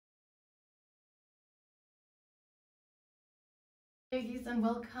Yogis, and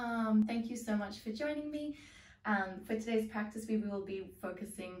welcome. Thank you so much for joining me. For today's practice, we will be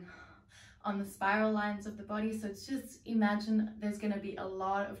focusing on the spiral lines of the body. So it's just imagine there's going to be a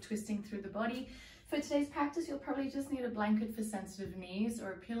lot of twisting through the body. For today's practice, you'll probably just need a blanket for sensitive knees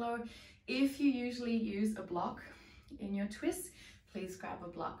or a pillow. If you usually use a block in your twists, please grab a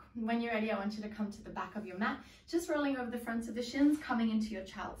block. When you're ready, I want you to come to the back of your mat, just rolling over the fronts of the shins, coming into your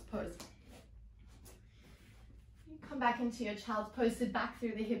child's pose. Come back into your child's pose, sit back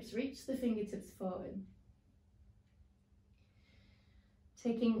through the hips, reach the fingertips forward.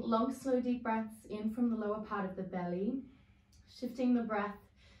 Taking long, slow, deep breaths in from the lower part of the belly, shifting the breath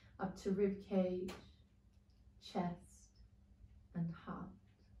up to rib cage, chest, and heart.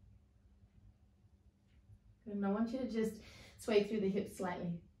 And I want you to just sway through the hips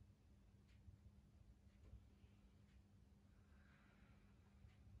slightly.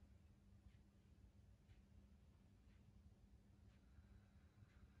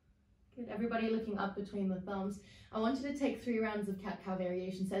 Good. Everybody looking up between the thumbs. I want you to take 3 rounds of cat-cow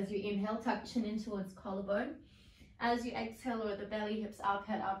variations. As you inhale, tuck chin in towards collarbone. As you exhale, lower the belly, hips up,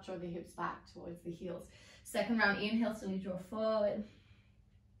 head up, draw the hips back towards the heels. Second round, inhale, slowly draw forward.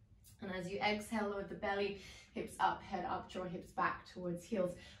 And as you exhale, lower the belly, hips up, head up, draw hips back towards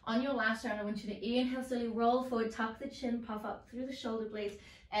heels. On your last round, I want you to inhale, slowly roll forward, tuck the chin, puff up through the shoulder blades.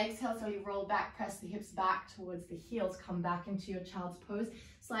 Exhale, slowly roll back, press the hips back towards the heels. Come back into your child's pose.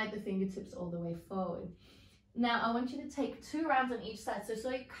 Slide the fingertips all the way forward. Now, I want you to take 2 rounds on each side. So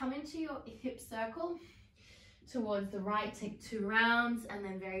you come into your hip circle towards the right, take 2 rounds, and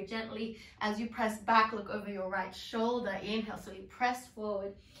then very gently, as you press back, look over your right shoulder. Inhale, slowly press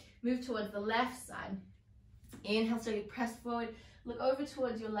forward. Move towards the left side. Inhale, slowly press forward. Look over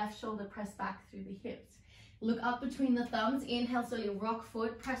towards your left shoulder, press back through the hips. Look up between the thumbs. Inhale, slowly rock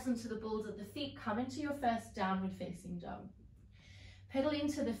forward, press into the balls of the feet. Come into your first downward facing dog. Pedal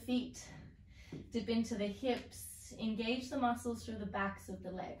into the feet, dip into the hips. Engage the muscles through the backs of the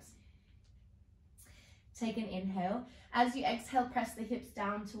legs. Take an inhale. As you exhale, press the hips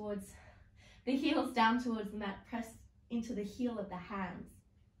down towards the heels, down towards the mat. Press into the heel of the hands.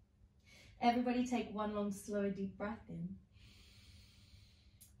 Everybody take 1 long, slow, deep breath in.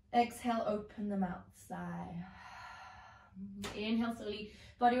 Exhale, open the mouth, sigh. Inhale, slowly,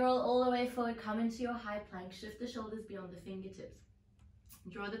 body roll all the way forward, come into your high plank, shift the shoulders beyond the fingertips.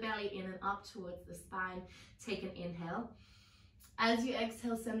 Draw the belly in and up towards the spine. Take an inhale. As you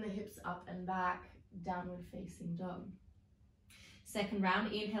exhale, send the hips up and back, downward facing dog. Second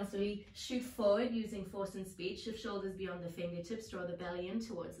round, inhale, slowly shoot forward using force and speed. Shift shoulders beyond the fingertips, draw the belly in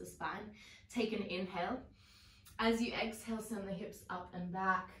towards the spine. Take an inhale. As you exhale, send the hips up and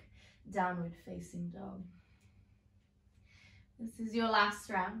back, downward facing dog. This is your last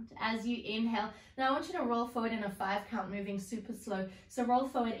round. As you inhale, now I want you to roll forward in a 5 count, moving super slow. So roll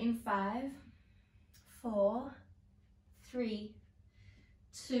forward in 5, 4, 3,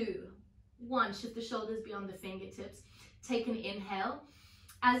 2, 1. Shift the shoulders beyond the fingertips. Take an inhale.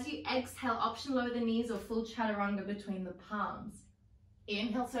 As you exhale, option lower the knees or full chaturanga between the palms.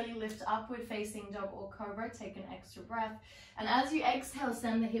 Inhale, slowly lift upward facing dog or cobra. Take an extra breath. And as you exhale,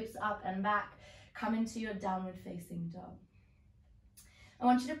 send the hips up and back. Come into your downward facing dog. I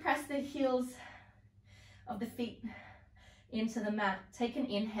want you to press the heels of the feet into the mat. Take an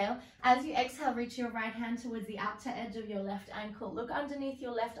inhale. As you exhale, reach your right hand towards the outer edge of your left ankle. Look underneath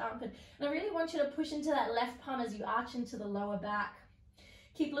your left armpit. And I really want you to push into that left palm as you arch into the lower back.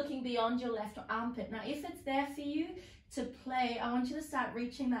 Keep looking beyond your left armpit. Now, if it's there for you to play, I want you to start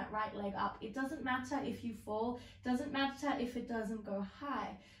reaching that right leg up. It doesn't matter if you fall. It doesn't matter if it doesn't go high.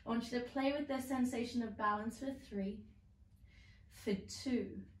 I want you to play with the sensation of balance for 3, for 2.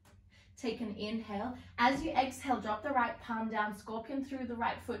 Take an inhale. As you exhale, drop the right palm down, scorpion through the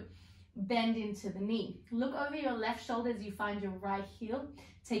right foot, bend into the knee. Look over your left shoulder as you find your right heel.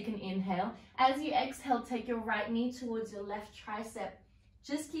 Take an inhale. As you exhale, take your right knee towards your left tricep.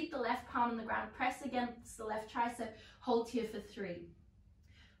 Just keep the left palm on the ground. Press against the left tricep. Hold here for 3.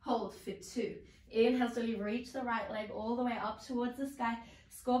 Hold for 2. Inhale, slowly reach the right leg all the way up towards the sky.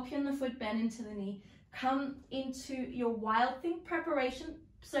 Scorpion the foot, bend into the knee. Come into your wild thing preparation.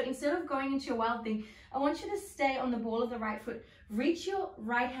 So instead of going into your wild thing, I want you to stay on the ball of the right foot. Reach your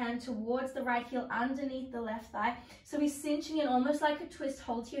right hand towards the right heel underneath the left thigh. So we're cinching in almost like a twist.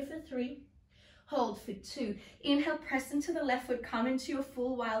 Hold here for 3. Hold for 2. Inhale, press into the left foot. Come into your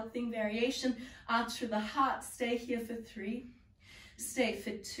full wild thing variation. Arch through the heart. Stay here for 3. Stay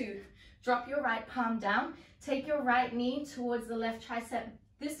for 2. Drop your right palm down. Take your right knee towards the left tricep.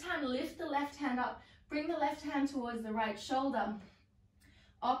 This time, lift the left hand up. Bring the left hand towards the right shoulder.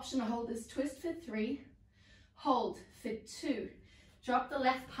 Option, hold this twist for 3, hold for 2. Drop the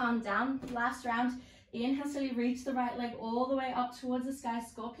left palm down. Last round. Inhale, slowly reach the right leg all the way up towards the sky.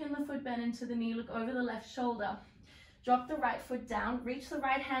 Scorpion the foot, bend into the knee. Look over the left shoulder. Drop the right foot down. Reach the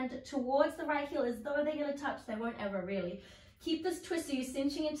right hand towards the right heel as though they're going to touch. They won't ever really. Keep this twist so you're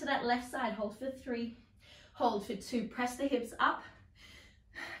cinching into that left side. Hold for 3. Hold for 2. Press the hips up.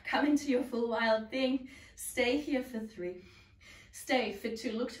 Come into your full wild thing. Stay here for 3. Stay for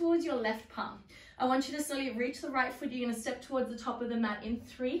 2. Look towards your left palm. I want you to slowly reach the right foot. You're going to step towards the top of the mat in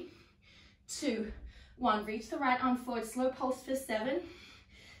 3, 2, 1. Reach the right arm forward. Slow pulse for 7,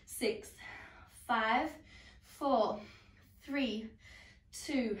 6, 5, 4, 3,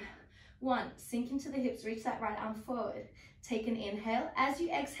 2, 1. Sink into the hips. Reach that right arm forward. Take an inhale. As you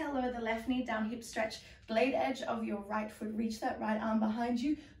exhale, lower the left knee down, hip stretch. Blade edge of your right foot. Reach that right arm behind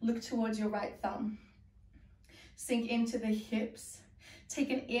you. Look towards your right thumb. Sink into the hips. Take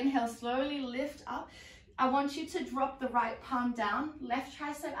an inhale. Slowly lift up. I want you to drop the right palm down. Left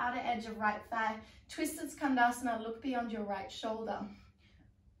tricep, outer edge of right thigh. Twisted skandasana. Look beyond your right shoulder.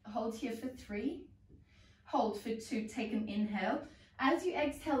 Hold here for 3. Hold for 2. Take an inhale. As you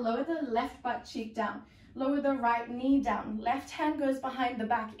exhale, lower the left butt cheek down. Lower the right knee down. Left hand goes behind the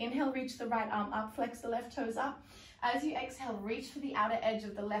back. Inhale, reach the right arm up. Flex the left toes up. As you exhale, reach for the outer edge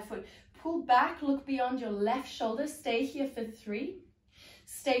of the left foot. Pull back, look beyond your left shoulder. Stay here for 3.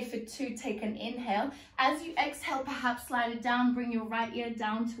 Stay for 2. Take an inhale. As you exhale, perhaps slide it down. Bring your right ear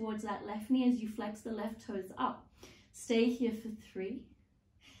down towards that left knee as you flex the left toes up. Stay here for 3.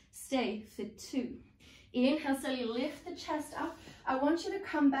 Stay for 2. Inhale, slowly lift the chest up. I want you to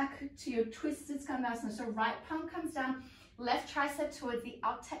come back to your twisted skandasana. So right palm comes down, left tricep towards the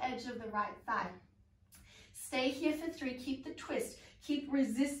outer edge of the right thigh. Stay here for 3. Keep the twist. Keep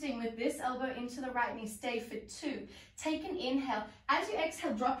resisting with this elbow into the right knee. Stay for 2. Take an inhale. As you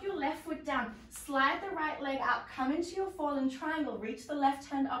exhale, drop your left foot down. Slide the right leg out. Come into your fallen triangle. Reach the left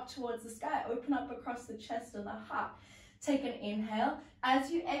hand up towards the sky. Open up across the chest and the heart. Take an inhale.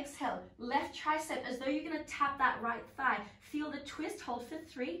 As you exhale, left tricep as though you're going to tap that right thigh. Feel the twist. Hold for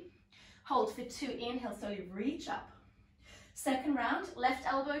 3. Hold for 2. Inhale, slowly reach up. Second round, left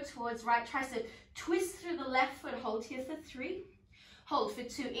elbow towards right tricep. Twist through the left foot. Hold here for 3. Hold for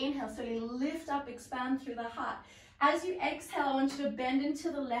 2. Inhale, slowly lift up, expand through the heart. As you exhale, I want you to bend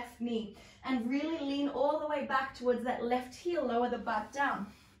into the left knee and really lean all the way back towards that left heel. Lower the butt down.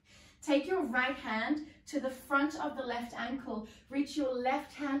 Take your right hand to the front of the left ankle. Reach your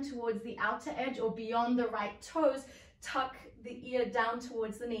left hand towards the outer edge or beyond the right toes. Tuck the ear down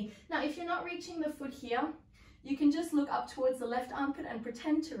towards the knee. Now, if you're not reaching the foot here, you can just look up towards the left armpit and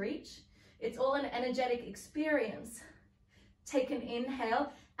pretend to reach. It's all an energetic experience. Take an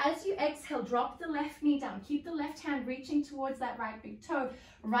inhale. As you exhale, drop the left knee down. Keep the left hand reaching towards that right big toe.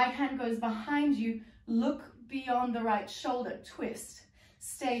 Right hand goes behind you. Look beyond the right shoulder. Twist.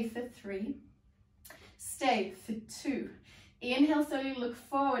 Stay for 3. Stay for 2. Inhale, slowly look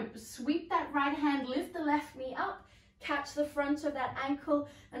forward. Sweep that right hand, lift the left knee up. Catch the front of that ankle.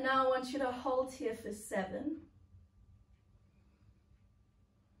 And now I want you to hold here for 7.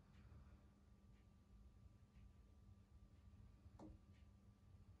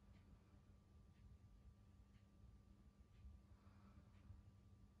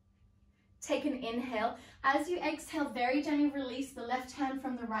 Take an inhale. As you exhale, very gently release the left hand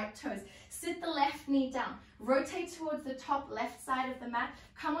from the right toes. Sit the left knee down. Rotate towards the top left side of the mat.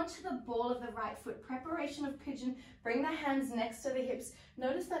 Come onto the ball of the right foot. Preparation of pigeon. Bring the hands next to the hips.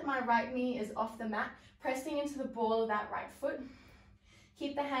 Notice that my right knee is off the mat, pressing into the ball of that right foot.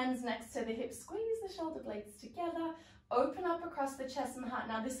 Keep the hands next to the hips. Squeeze the shoulder blades together. Open up across the chest and heart.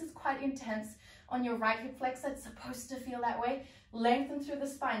 Now this is quite intense on your right hip flexor. It's supposed to feel that way. Lengthen through the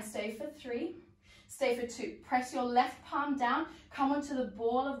spine. Stay for 3. Stay for 2. Press your left palm down. Come onto the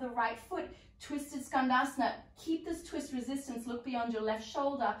ball of the right foot. Twisted skandasana. Keep this twist resistance. Look beyond your left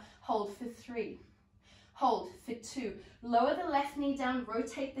shoulder. Hold for 3. Hold for 2. Lower the left knee down.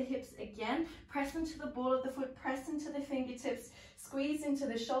 Rotate the hips again. Press into the ball of the foot. Press into the fingertips. Squeeze into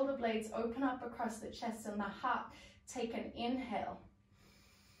the shoulder blades. Open up across the chest and the heart. Take an inhale.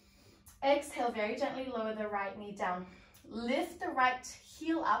 Exhale, very gently lower the right knee down. Lift the right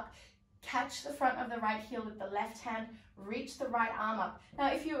heel up. Catch the front of the right heel with the left hand. Reach the right arm up.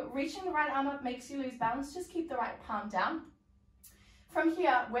 Now, if you're reaching the right arm up makes you lose balance, just keep the right palm down. From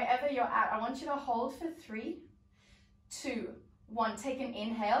here, wherever you're at, I want you to hold for 3, 2, 1. Take an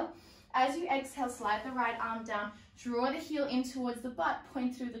inhale. As you exhale, slide the right arm down. Draw the heel in towards the butt.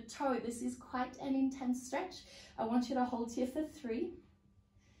 Point through the toe. This is quite an intense stretch. I want you to hold here for 3,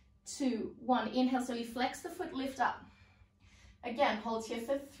 2, 1. Inhale, slowly flex the foot, lift up. Again, hold here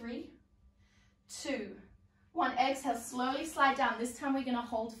for 3, 2, 1, exhale, slowly slide down. This time we're gonna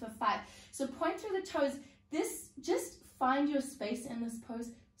hold for 5. So point through the toes. Just find your space in this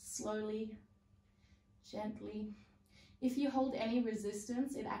pose slowly, gently. If you hold any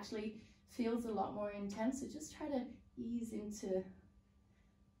resistance, it actually feels a lot more intense. So just try to ease into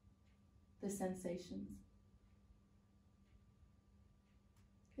the sensations.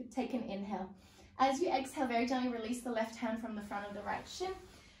 Good, take an inhale. As you exhale, very gently release the left hand from the front of the right shin.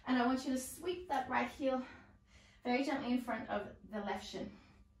 And I want you to sweep that right heel very gently in front of the left shin.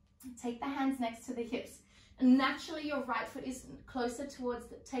 Take the hands next to the hips. And naturally your right foot is closer towards,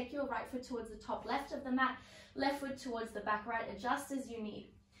 take your right foot towards the top left of the mat, left foot towards the back right, adjust as you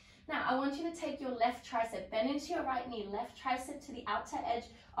need. Now I want you to take your left tricep, bend into your right knee, left tricep to the outer edge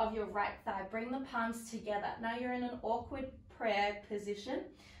of your right thigh. Bring the palms together. Now you're in an awkward prayer position.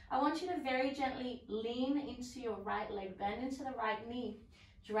 I want you to very gently lean into your right leg, bend into the right knee,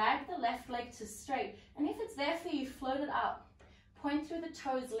 drag the left leg to straight. And if it's there for you, float it up. Point through the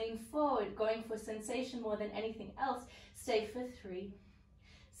toes, lean forward, going for sensation more than anything else. Stay for 3,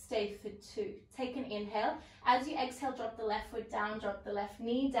 stay for 2. Take an inhale. As you exhale, drop the left foot down, drop the left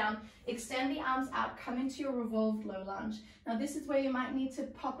knee down. Extend the arms out, come into your revolved low lunge. Now this is where you might need to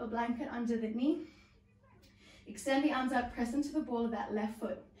pop a blanket under the knee. Extend the arms out, press into the ball of that left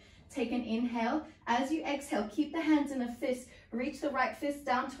foot. Take an inhale. As you exhale, keep the hands in a fist. Reach the right fist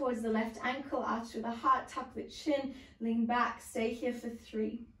down towards the left ankle, arch through the heart, tuck the chin, lean back. Stay here for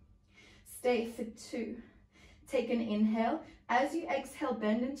 3. Stay for 2. Take an inhale. As you exhale,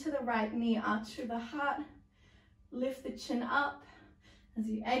 bend into the right knee, arch through the heart, lift the chin up. As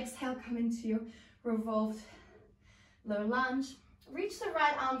you exhale, come into your revolved low lunge. Reach the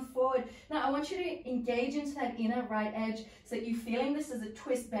right arm forward. Now I want you to engage into that inner right edge so that you're feeling this as a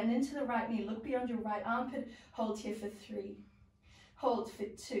twist. Bend into the right knee, look beyond your right armpit, hold here for 3. Hold for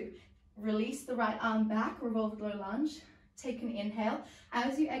 2. Release the right arm back, revolved low lunge. Take an inhale.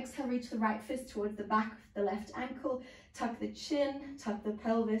 As you exhale, reach the right fist towards the back of the left ankle. Tuck the chin, tuck the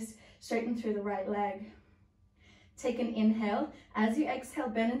pelvis, straighten through the right leg. Take an inhale. As you exhale,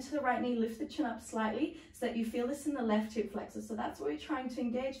 bend into the right knee, lift the chin up slightly so that you feel this in the left hip flexor. So that's what we're trying to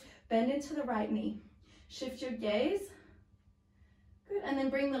engage. Bend into the right knee. Shift your gaze. Good. And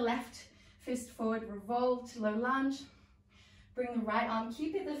then bring the left fist forward, revolve to low lunge. Bring the right arm,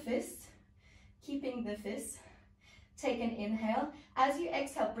 keeping the fist. Take an inhale. As you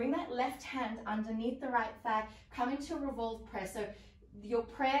exhale, bring that left hand underneath the right thigh. Come into a revolved press. So your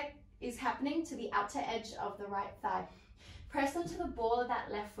prayer is happening to the outer edge of the right thigh. Press onto the ball of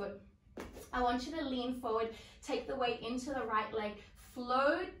that left foot. I want you to lean forward, take the weight into the right leg,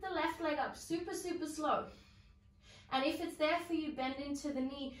 float the left leg up super, super slow. And if it's there for you, bend into the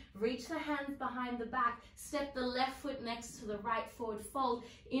knee, reach the hands behind the back, step the left foot next to the right forward fold,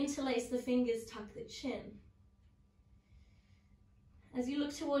 interlace the fingers, tuck the chin. As you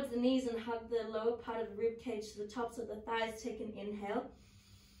look towards the knees and hug the lower part of the rib cage to the tops of the thighs, take an inhale.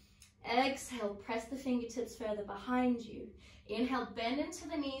 Exhale, press the fingertips further behind you. Inhale, bend into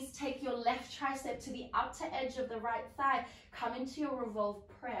the knees, take your left tricep to the outer edge of the right thigh, come into your revolved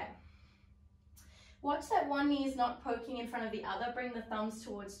prayer. Watch that one knee is not poking in front of the other, bring the thumbs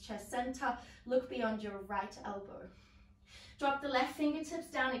towards chest center, look beyond your right elbow. Drop the left fingertips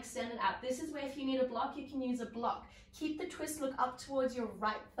down, extend it out. This is where if you need a block, you can use a block. Keep the twist, look up towards your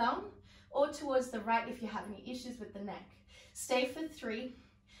right thumb or towards the right if you have any issues with the neck. Stay for 3.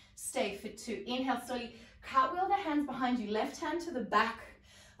 Stay for 2. Inhale, slowly cartwheel the hands behind you. Left hand to the back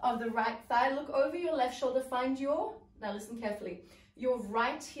of the right thigh. Look over your left shoulder. Find your, now listen carefully, your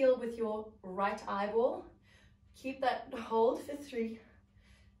right heel with your right eyeball. Keep that hold for 3,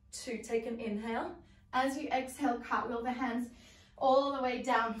 2. Take an inhale. As you exhale, cartwheel the hands all the way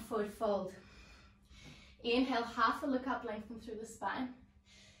down, forward fold. Inhale, half a look up, lengthen through the spine.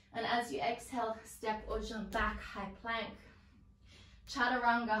 And as you exhale, step or jump back, high plank.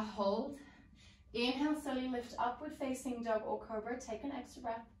 Chaturanga, hold. Inhale, slowly lift upward facing dog or cobra. Take an extra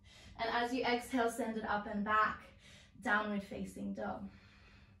breath. And as you exhale, send it up and back, downward facing dog.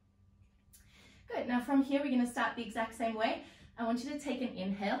 Good. Now from here, we're going to start the exact same way. I want you to take an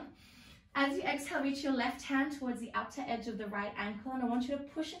inhale. As you exhale, reach your left hand towards the outer edge of the right ankle, and I want you to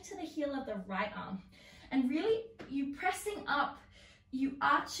push into the heel of the right arm. And really, you pressing up, you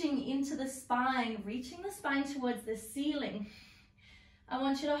arching into the spine, reaching the spine towards the ceiling. I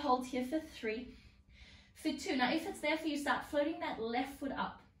want you to hold here for 3, for 2. Now, if it's there for you, start floating that left foot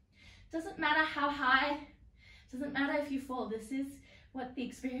up. Doesn't matter how high, doesn't matter if you fall. This is what the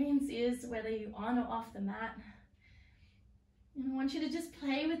experience is, whether you're on or off the mat. And I want you to just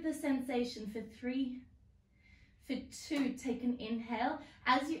play with the sensation for 3, for 2. Take an inhale.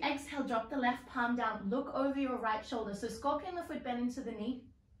 As you exhale, exhale, drop the left palm down. Look over your right shoulder. So scorpion the foot, bend into the knee.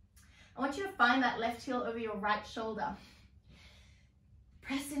 I want you to find that left heel over your right shoulder.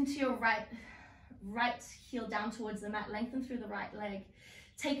 Press into your right heel down towards the mat. Lengthen through the right leg.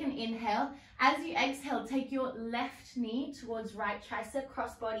 Take an inhale. As you exhale, take your left knee towards right tricep,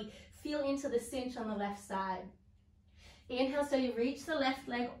 cross body. Feel into the cinch on the left side. Inhale, so you reach the left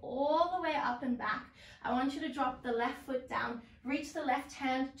leg all the way up and back. I want you to drop the left foot down. Reach the left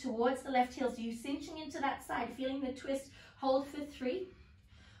hand towards the left heel. So you're cinching into that side, feeling the twist. Hold for 3.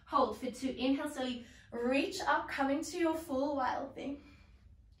 Hold for 2. Inhale, slowly reach up, come into your full wild thing.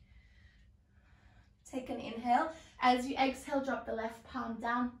 Take an inhale. As you exhale, drop the left palm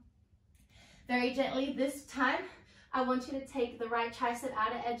down. Very gently this time, I want you to take the right tricep,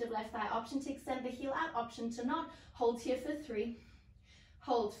 outer edge of left thigh. Option to extend the heel out, option to not. Hold here for 3.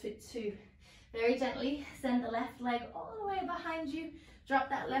 Hold for 2. Very gently, send the left leg all the way behind you. Drop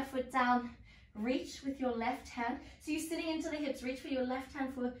that left foot down. Reach with your left hand. So you're sitting into the hips. Reach for your left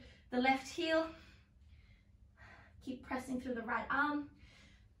hand for the left heel. Keep pressing through the right arm.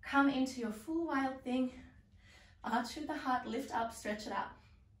 Come into your full wild thing. Arch through the heart, lift up, stretch it out.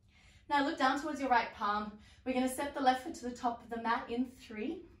 Now look down towards your right palm. We're going to step the left foot to the top of the mat in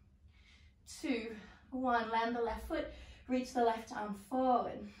 3, 2, 1. Land the left foot, reach the left arm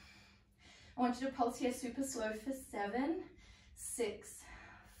forward. I want you to pulse here super slow for 7, 6,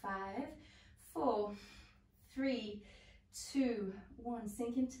 5, 4, 3, 2, 1.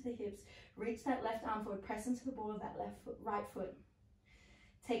 Sink into the hips. Reach that left arm forward. Press into the ball of that right foot.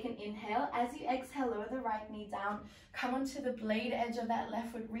 Take an inhale. As you exhale, lower the right knee down. Come onto the blade edge of that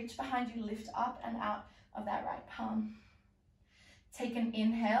left foot. Reach behind you. Lift up and out of that right palm. Take an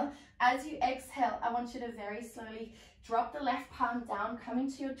inhale. As you exhale, I want you to very slowly drop the left palm down. Come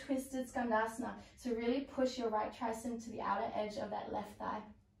into your twisted skandasana. So really push your right tricep to the outer edge of that left thigh.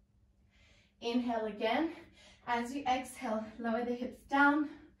 Inhale again. As you exhale, lower the hips down.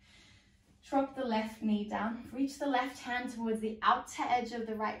 Drop the left knee down. Reach the left hand towards the outer edge of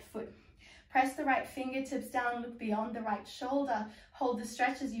the right foot. Press the right fingertips down. Look beyond the right shoulder. Hold the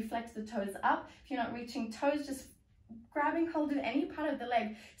stretch as you flex the toes up. If you're not reaching toes, just grabbing hold of any part of the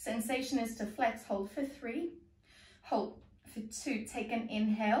leg. Sensation is to flex. Hold for 3. Hold for 2. Take an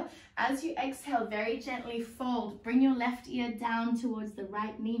inhale. As you exhale, very gently fold. Bring your left ear down towards the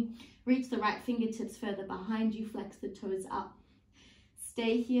right knee. Reach the right fingertips further behind you. Flex the toes up.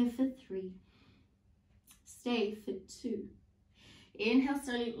 Stay here for 3. Stay for 2. Inhale,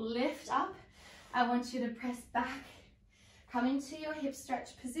 slowly lift up. I want you to press back. Come into your hip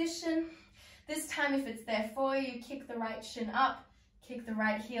stretch position. This time, if it's there for you, kick the right shin up. Kick the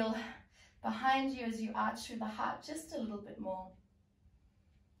right heel behind you as you arch through the heart just a little bit more.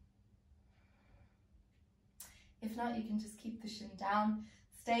 If not, you can just keep the shin down.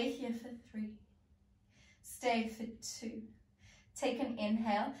 Stay here for 3. Stay for 2. Take an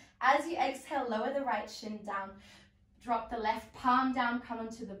inhale. As you exhale, lower the right shin down. Drop the left palm down. Come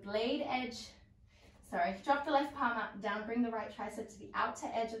onto the blade edge. Drop the left palm down. Bring the right tricep to the outer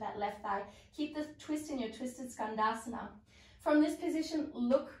edge of that left thigh. Keep the twist in your twisted skandasana. From this position,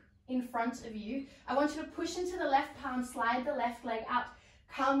 look in front of you. I want you to push into the left palm. Slide the left leg out.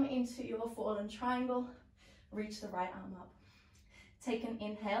 Come into your fallen triangle. Reach the right arm up. Take an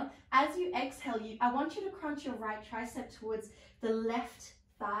inhale. As you exhale, I want you to crunch your right tricep towards the left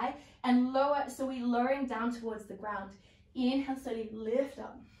thigh and lower, so we're lowering down towards the ground. Inhale, slowly lift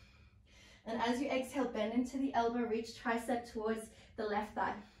up. And as you exhale, bend into the elbow, reach tricep towards the left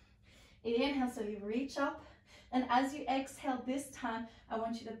thigh. Inhale, slowly reach up. And as you exhale this time, I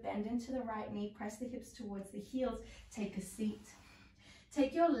want you to bend into the right knee, press the hips towards the heels, take a seat.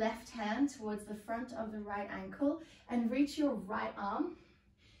 Take your left hand towards the front of the right ankle and reach your right arm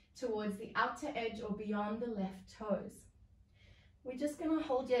towards the outer edge or beyond the left toes. We're just going to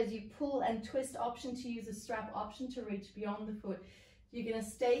hold you as you pull and twist, option to use a strap, option to reach beyond the foot. You're going to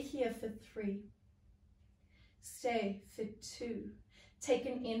stay here for 3. Stay for 2. Take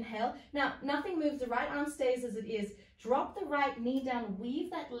an inhale. Now, nothing moves. The right arm stays as it is. Drop the right knee down. Weave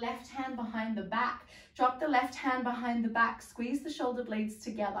that left hand behind the back. Drop the left hand behind the back. Squeeze the shoulder blades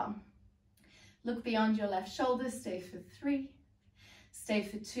together. Look beyond your left shoulder. Stay for 3. Stay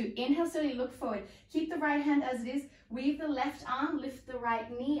for 2. Inhale, slowly look forward. Keep the right hand as it is. Weave the left arm. Lift the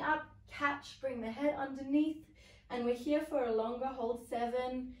right knee up. Catch. Bring the head underneath. And we're here for a longer hold.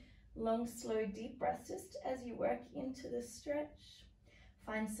 7 long, slow, deep breaths just as you work into the stretch.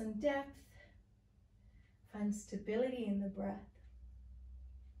 Find some depth. Find stability in the breath.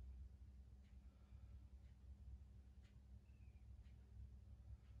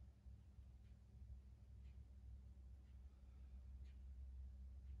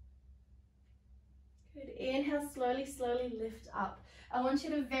 inhale, slowly, slowly lift up. I want you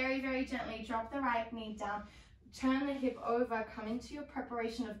to very, very gently drop the right knee down. Turn the hip over, come into your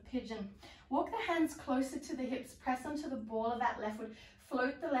preparation of pigeon. Walk the hands closer to the hips, press onto the ball of that left foot.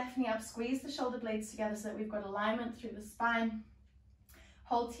 Float the left knee up, squeeze the shoulder blades together so that we've got alignment through the spine.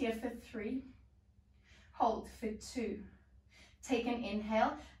 Hold here for 3. Hold for 2. Take an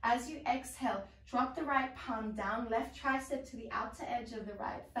inhale. As you exhale, drop the right palm down, left tricep to the outer edge of the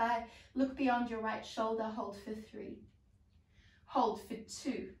right thigh. Look beyond your right shoulder. Hold for 3. Hold for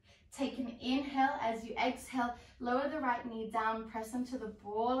 2. Take an inhale. As you exhale, lower the right knee down, press into the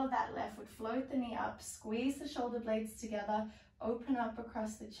ball of that left foot, float the knee up, squeeze the shoulder blades together, open up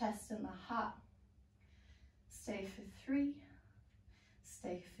across the chest and the heart. Stay for 3.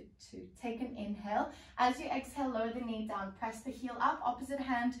 Stay for 2. Take an inhale. As you exhale, lower the knee down, press the heel up, opposite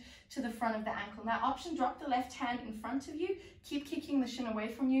hand to the front of the ankle. Now option, drop the left hand in front of you, keep kicking the shin away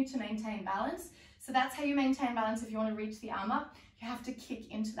from you to maintain balance. So that's how you maintain balance. If you want to reach the arm up, you have to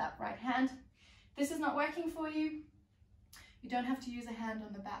kick into that right hand. This is not working for you, you don't have to use a hand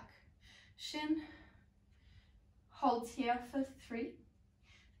on the back. Shin, hold here for 3,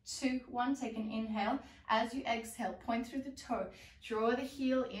 2, 1, take an inhale. As you exhale, point through the toe, draw the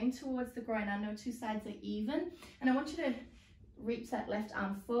heel in towards the groin. I know two sides are even, and I want you to reach that left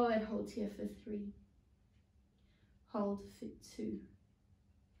arm forward. Hold here for 3, hold for 2.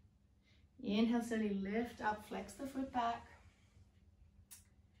 Inhale, slowly lift up, flex the foot back.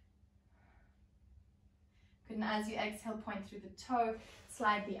 Good, and as you exhale, point through the toe,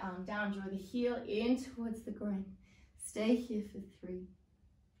 slide the arm down, draw the heel in towards the groin. Stay here for 3.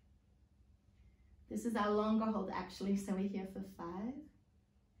 This is our longer hold actually, so we're here for 5.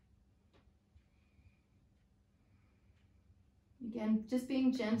 Again, just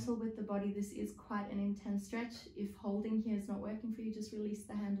being gentle with the body. This is quite an intense stretch. If holding here is not working for you, just release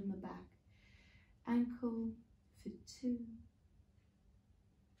the hand on the back. Ankle for 2.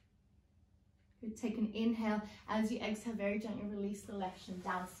 Good. Take an inhale. As you exhale, very gently release the left shin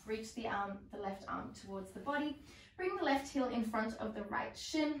down. Reach the left arm towards the body. Bring the left heel in front of the right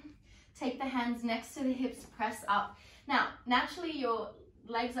shin. Take the hands next to the hips, press up. Now, naturally your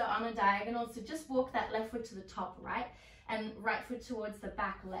legs are on a diagonal, so just walk that left foot to the top right and right foot towards the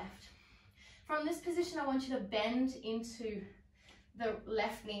back left. From this position, I want you to bend into the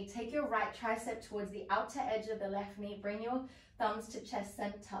left knee. Take your right tricep towards the outer edge of the left knee. Bring your thumbs to chest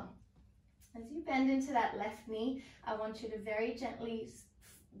center. As you bend into that left knee, I want you to very gently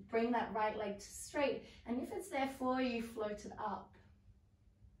bring that right leg to straight. And if it's there for you, float it up.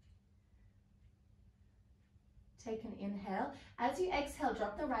 Take an inhale. As you exhale,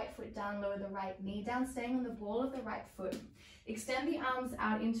 drop the right foot down, lower the right knee down, staying on the ball of the right foot. Extend the arms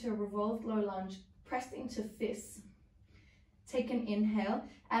out into a revolved low lunge, pressed into fists. Take an inhale.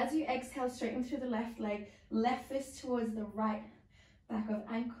 As you exhale, straighten through the left leg, left fist towards the right back of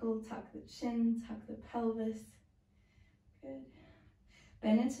ankle, tuck the chin, tuck the pelvis. Good.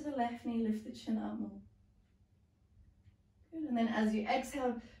 Bend into the left knee, lift the chin up more. Good. And then as you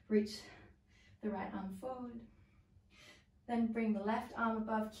exhale, reach the right arm forward. Then bring the left arm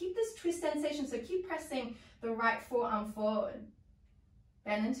above. Keep this twist sensation, so keep pressing the right forearm forward.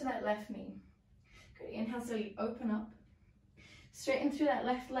 Bend into that left knee. Good. Inhale, slowly open up. Straighten through that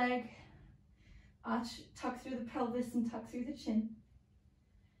left leg. Arch, tuck through the pelvis and tuck through the chin.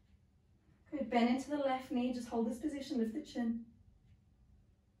 Good. Bend into the left knee. Just hold this position, lift the chin.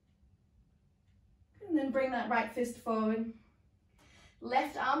 Good. And then bring that right fist forward.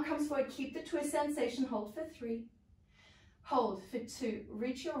 Left arm comes forward. Keep the twist sensation. Hold for 3. Hold for 2.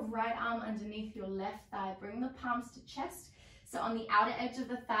 Reach your right arm underneath your left thigh. Bring the palms to chest. So on the outer edge of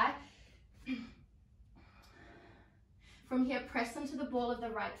the thigh. From here, press into the ball of the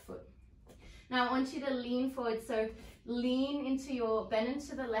right foot. Now I want you to lean forward. So lean into bend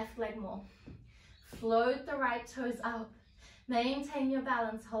into the left leg more. Float the right toes up. Maintain your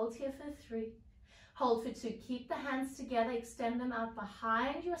balance. Hold here for 3. Hold for 2. Keep the hands together. Extend them out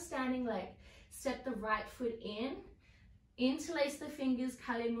behind your standing leg. Step the right foot in. Interlace the fingers,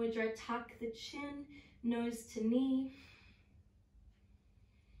 Kali Mudra, tuck the chin, nose to knee.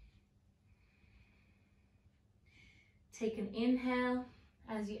 Take an inhale.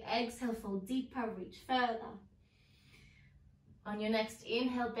 As you exhale, fold deeper, reach further. On your next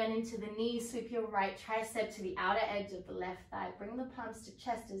inhale, bend into the knees, sweep your right tricep to the outer edge of the left thigh. Bring the palms to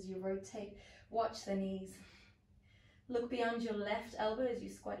chest as you rotate. Watch the knees. Look beyond your left elbow as you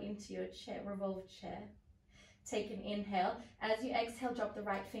squat into your chair, revolved chair. Take an inhale. As you exhale, drop the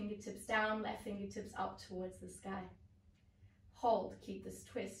right fingertips down, left fingertips up towards the sky. Hold, keep this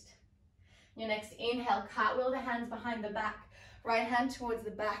twist. Your next inhale, cartwheel the hands behind the back, right hand towards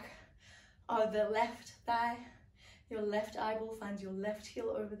the back, of the left thigh. Your left eyeball finds your left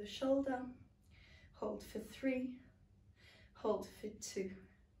heel over the shoulder. Hold for 3, hold for 2.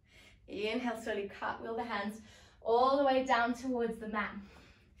 Inhale, slowly cartwheel the hands all the way down towards the mat.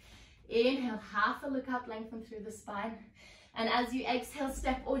 Inhale, half a look up, lengthen through the spine. And as you exhale,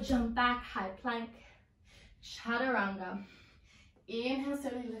 step or jump back, high plank, chaturanga. Inhale,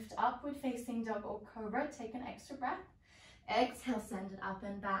 slowly lift upward facing dog or cobra. Take an extra breath. Exhale, send it up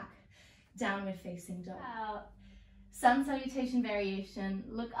and back, downward facing dog. Sun salutation variation.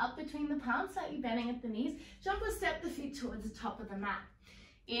 Look up between the palms, slightly bending at the knees. Jump or step the feet towards the top of the mat.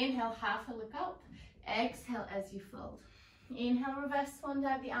 Inhale, half a look up. Exhale as you fold. Inhale, reverse swan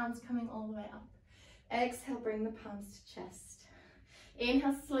dive, the arms coming all the way up. Exhale, bring the palms to chest.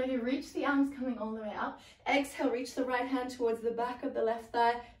 Inhale, slowly reach the arms coming all the way up. Exhale, reach the right hand towards the back of the left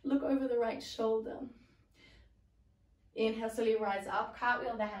thigh. Look over the right shoulder. Inhale, slowly rise up,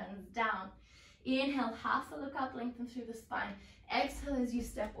 cartwheel the hands down. Inhale, half a look up, lengthen through the spine. Exhale as you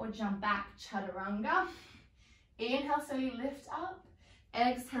step or jump back, chaturanga. Inhale, slowly lift up.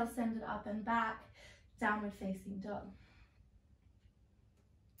 Exhale, send it up and back, downward facing dog.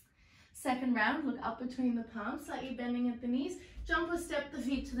 Second round, look up between the palms, slightly bending at the knees. Jump or step the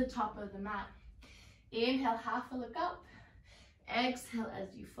feet to the top of the mat. Inhale, half a look up. Exhale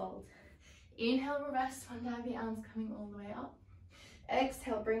as you fold. Inhale, reverse swan dive, the arms coming all the way up.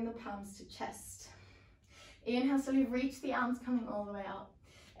 Exhale, bring the palms to chest. Inhale, slowly reach the arms coming all the way up.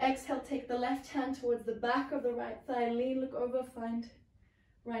 Exhale, take the left hand towards the back of the right thigh. Lean, look over, find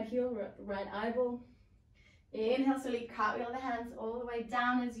right heel, right eyeball. Inhale, slowly cartwheel the hands all the way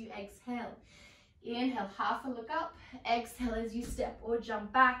down as you exhale. Inhale, half a look up. Exhale as you step or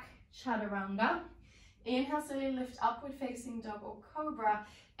jump back, chaturanga. Inhale, slowly lift upward facing dog or cobra.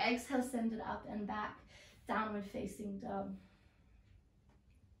 Exhale, send it up and back, downward facing dog.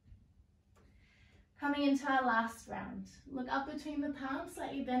 Coming into our last round. Look up between the palms,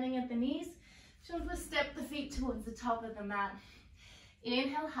 slightly bending at the knees. Jump or step the feet towards the top of the mat.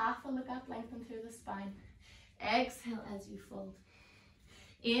 Inhale, half a look up, lengthen through the spine. Exhale as you fold.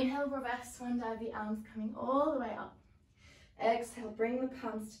 Inhale, reverse swan dive, the arms coming all the way up. Exhale, bring the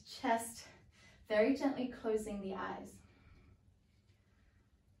palms to chest, very gently closing the eyes.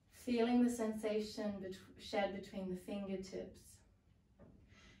 Feeling the sensation shared between the fingertips.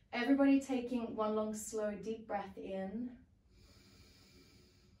 Everybody taking one long, slow, deep breath in.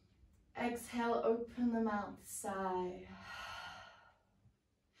 Exhale, open the mouth, sigh.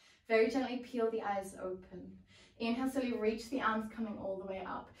 Very gently peel the eyes open. Inhale, slowly reach the arms coming all the way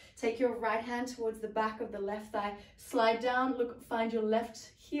up. Take your right hand towards the back of the left thigh. Slide down, look, find your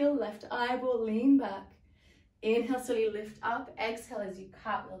left heel, left eyeball, lean back. Inhale, slowly lift up. Exhale as you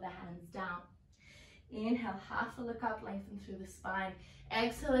cartwheel the hands down. Inhale, half a look up, lengthen through the spine.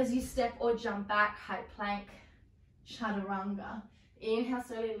 Exhale as you step or jump back, high plank, chaturanga. Inhale,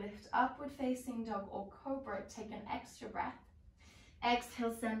 slowly lift upward facing dog or cobra. Take an extra breath.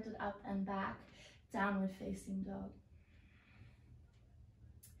 Exhale, send it up and back, downward facing dog.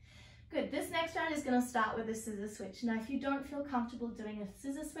 Good, this next round is going to start with a scissor switch. Now, if you don't feel comfortable doing a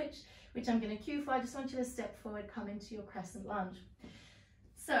scissor switch, which I'm going to cue for, I just want you to step forward, come into your crescent lunge.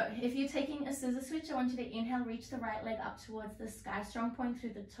 So, if you're taking a scissor switch, I want you to inhale, reach the right leg up towards the sky, strong point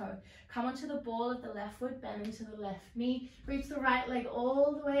through the toe. Come onto the ball of the left foot, bend into the left knee, reach the right leg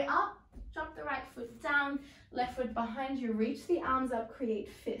all the way up, drop the right foot down, left foot behind you, reach the arms up, create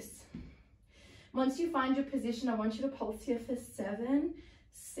fists. Once you find your position, I want you to pulse here for 7,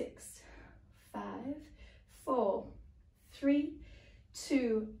 6, 5, 4, 3,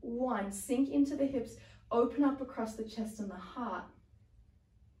 2, 1. Sink into the hips, open up across the chest and the heart.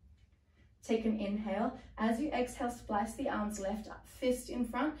 Take an inhale. As you exhale, splice the arms left up, fist in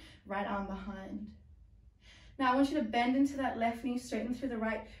front, right arm behind. Now I want you to bend into that left knee, straighten through the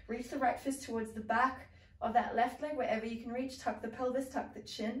right, reach the right fist towards the back of that left leg, wherever you can reach, tuck the pelvis, tuck the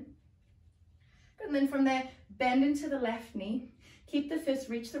chin. And then from there, bend into the left knee, keep the fist,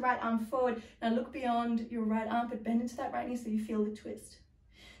 reach the right arm forward. Now look beyond your right arm, but bend into that right knee so you feel the twist.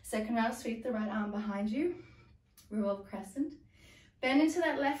 Second round, sweep the right arm behind you, revolve crescent. Bend into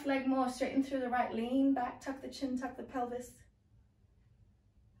that left leg more, straighten through the right, lean back, tuck the chin, tuck the pelvis.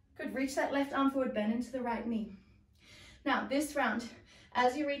 Good, reach that left arm forward, bend into the right knee. Now this round,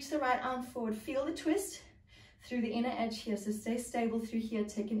 as you reach the right arm forward, feel the twist through the inner edge here, so stay stable through here.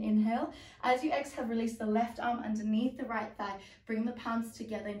 Take an inhale. As you exhale, release the left arm underneath the right thigh. Bring the palms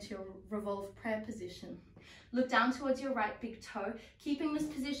together into your revolve prayer position. Look down towards your right big toe. Keeping this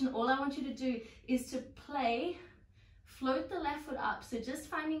position, all I want you to do is to float the left foot up. So just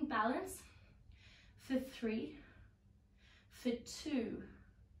finding balance for 3, for 2,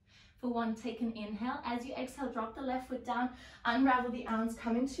 For 1, take an inhale. As you exhale, drop the left foot down, unravel the arms,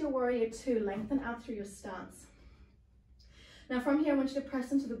 come into your warrior 2, lengthen out through your stance. Now from here, I want you to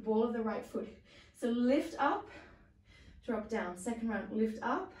press into the ball of the right foot. So lift up, drop down. Second round, lift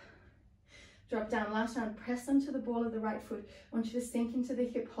up, drop down. Last round, press into the ball of the right foot. I want you to sink into the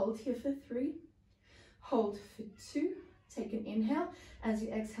hip, hold here for 3, hold for 2, take an inhale. As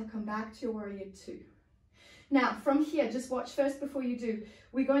you exhale, come back to your warrior 2. Now from here, just watch first before you do.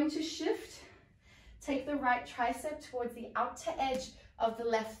 We're going to shift, take the right tricep towards the outer edge of the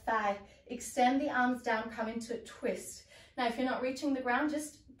left thigh. Extend the arms down, come into a twist. Now if you're not reaching the ground,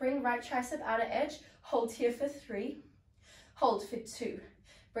 just bring right tricep outer edge, hold here for 3, hold for 2.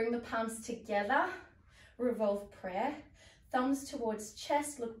 Bring the palms together, revolve prayer, thumbs towards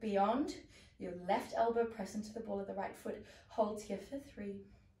chest, look beyond. Your left elbow, press into the ball of the right foot, hold here for 3.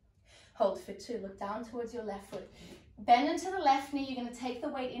 Hold for 2, look down towards your left foot. Bend into the left knee, you're going to take the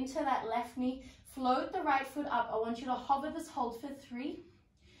weight into that left knee, float the right foot up. I want you to hover this hold for 3,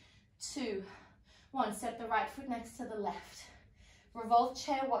 2, 1. Step the right foot next to the left. Revolve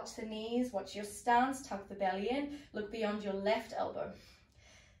chair, watch the knees, watch your stance, tuck the belly in, look beyond your left elbow.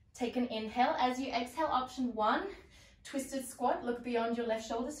 Take an inhale. As you exhale, option 1, twisted squat, look beyond your left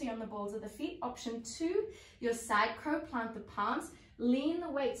shoulder so you're on the balls of the feet. Option 2, your side crow, plant the palms. Lean the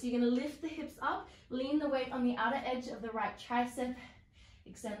weight, so you're going to lift the hips up, lean the weight on the outer edge of the right tricep,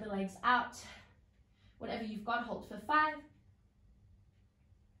 extend the legs out. Whatever you've got, hold for 5.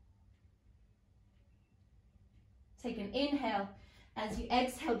 Take an inhale. As you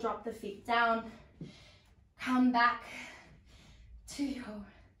exhale, drop the feet down. Come back to your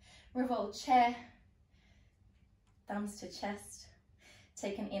revolve chair. Thumbs to chest.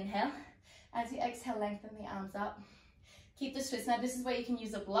 Take an inhale. As you exhale, lengthen the arms up. Keep the twist. Now this is where you can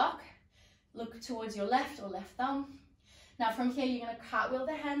use a block. Look towards your left or left thumb. Now from here, you're going to cartwheel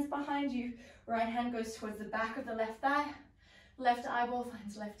the hands behind you. Right hand goes towards the back of the left thigh. Left eyeball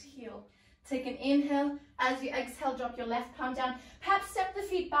finds left heel. Take an inhale. As you exhale, drop your left palm down. Perhaps step the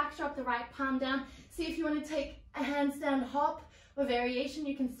feet back, drop the right palm down. See if you want to take a handstand hop or variation.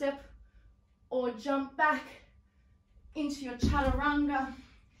 You can step or jump back into your chaturanga.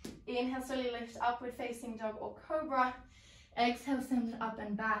 Inhale, slowly lift upward facing dog or cobra. Exhale, send it up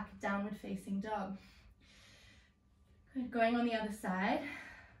and back, downward facing dog. Good. Going on the other side.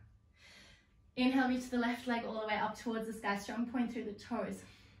 Inhale, reach the left leg all the way up towards the sky. Strong point through the toes.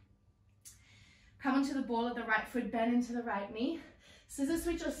 Come onto the ball of the right foot, bend into the right knee. Scissor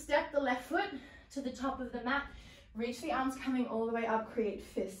switch or step the left foot to the top of the mat. Reach the arms coming all the way up, create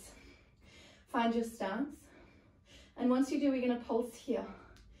fists. Find your stance. And once you do, we're going to pulse here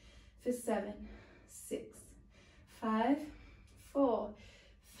for 7, 6, 5, 4,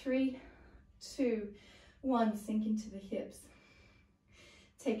 3, 2, 1. Sink into the hips.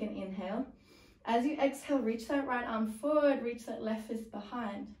 Take an inhale. As you exhale, reach that right arm forward, reach that left fist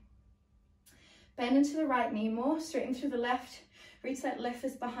behind. Bend into the right knee more, straighten through the left, reach that left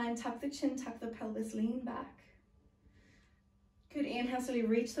fist behind, tuck the chin, tuck the pelvis, lean back. Good. Inhale, slowly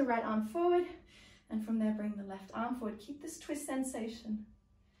reach the right arm forward, and from there, bring the left arm forward. Keep this twist sensation.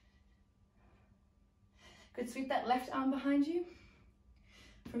 Good. Sweep that left arm behind you.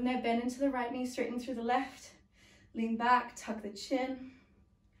 From there, bend into the right knee, straighten through the left, lean back, tuck the chin.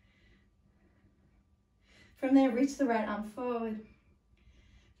 From there, reach the right arm forward.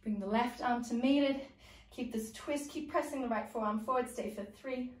 Bring the left arm to meet it. Keep this twist. Keep pressing the right forearm forward. Stay for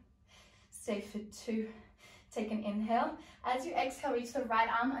 3. Stay for 2. Take an inhale. As you exhale, reach the right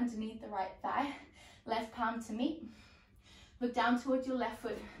arm underneath the right thigh. Left palm to meet. Look down towards your left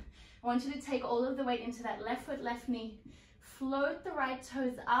foot. I want you to take all of the weight into that left foot, left knee. Float the right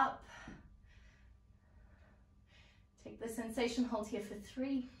toes up. Take the sensation. Hold here for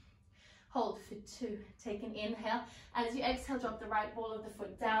 3. Hold for 2. Take an inhale. As you exhale, drop the right ball of the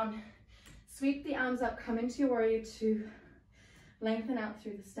foot down. Sweep the arms up, come into your warrior 2. Lengthen out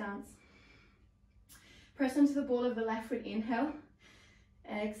through the stance. Press into the ball of the left foot, inhale.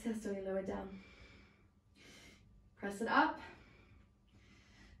 Exhale, slowly lower down. Press it up.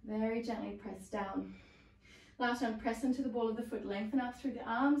 Very gently press down. Last one, press into the ball of the foot, lengthen out through the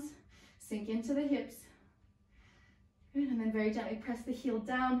arms, sink into the hips. Good, and then very gently press the heel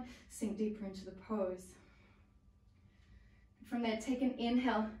down, sink deeper into the pose. From there, take an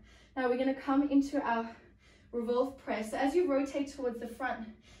inhale. Now we're going to come into our revolve press. So as you rotate towards the front,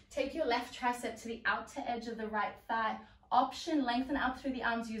 take your left tricep to the outer edge of the right thigh. Option, lengthen out through the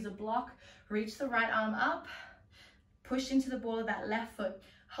arms, use a block. Reach the right arm up, push into the ball of that left foot.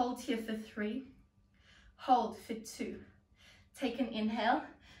 Hold here for 3. Hold for 2. Take an inhale.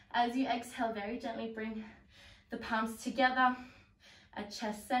 As you exhale, very gently bring the palms together. at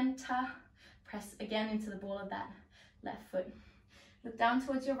chest center. Press again into the ball of that left foot. Look down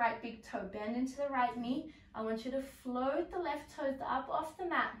towards your right big toe. Bend into the right knee. I want you to float the left toes up off the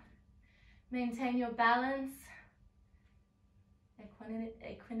mat. Maintain your balance.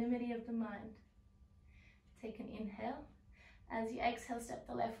 Equanimity of the mind. Take an inhale. As you exhale, step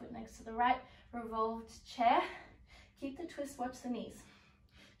the left foot next to the right. Revolved chair. Keep the twist, watch the knees.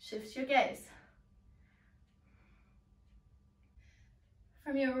 Shift your gaze.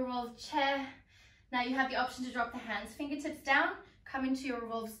 From your revolved chair, now you have the option to drop the hands, fingertips down, come into your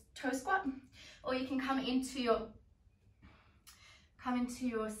revolved toe squat, or you can come into your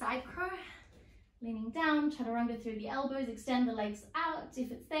side crow, leaning down, chaturanga through the elbows, extend the legs out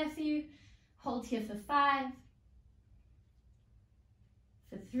if it's there for you. Hold here for 5,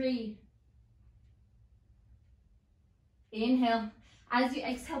 for 3. Inhale. As you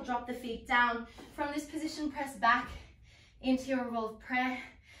exhale, drop the feet down. From this position, press back into your revolved prayer.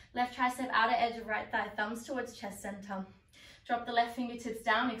 Left tricep, outer edge of right thigh, thumbs towards chest center. Drop the left fingertips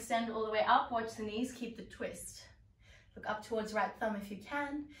down, extend all the way up, watch the knees, keep the twist. Look up towards right thumb if you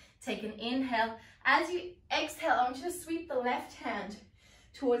can. Take an inhale. As you exhale, I want you to sweep the left hand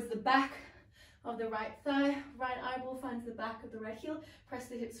towards the back of the right thigh. Right eyeball finds the back of the right heel. Press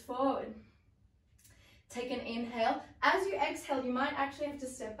the hips forward. Take an inhale. As you exhale, you might actually have to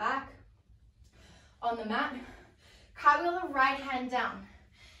step back on the mat. Cartwheel the right hand down.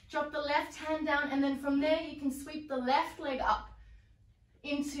 Drop the left hand down, and then from there you can sweep the left leg up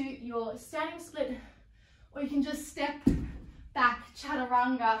into your standing split, or you can just step back,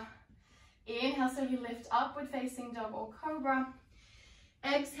 chaturanga. Inhale, so you lift upward facing dog or cobra.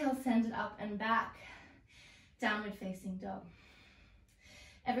 Exhale, send it up and back, downward facing dog.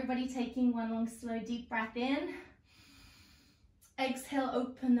 Everybody taking one long, slow, deep breath in. Exhale,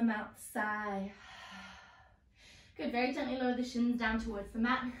 open the mouth, sigh. Good, very gently lower the shins down towards the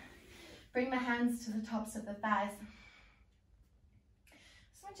mat. Bring the hands to the tops of the thighs.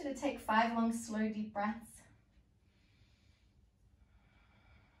 Just want you to take 5 long, slow, deep breaths.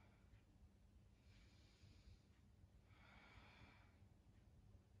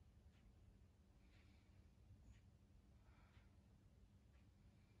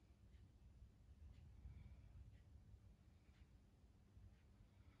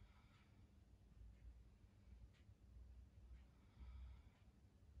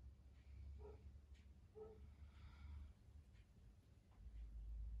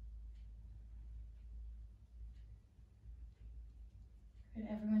 Good,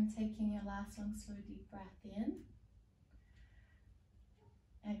 everyone taking your last long, slow, deep breath in.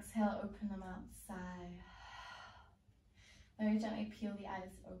 Exhale, open the mouth, sigh. Very gently peel the eyes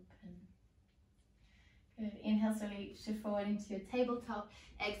open. Good, inhale, slowly shift forward into your tabletop.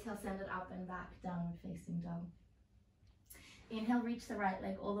 Exhale, send it up and back, downward facing dog. Inhale, reach the right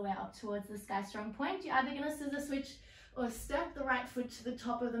leg all the way up towards the sky strong point. You're either gonna scissor switch or step the right foot to the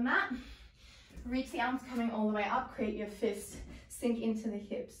top of the mat. Reach the arms coming all the way up, create your fist, sink into the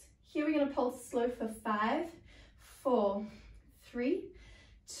hips. Here we're going to pulse slow for 5, 4, 3,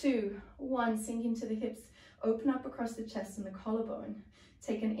 2, 1. Sink into the hips, open up across the chest and the collarbone.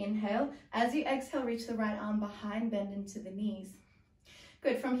 Take an inhale. As you exhale, reach the right arm behind, bend into the knees.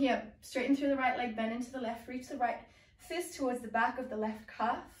 Good, from here, straighten through the right leg, bend into the left, reach the right fist towards the back of the left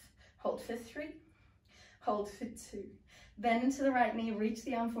calf. Hold for 3, hold for 2. Bend into the right knee, reach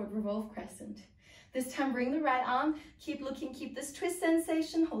the arm forward, revolve crescent. This time, bring the right arm, keep looking, keep this twist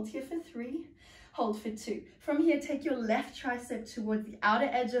sensation. Hold here for 3, hold for 2. From here, take your left tricep towards the outer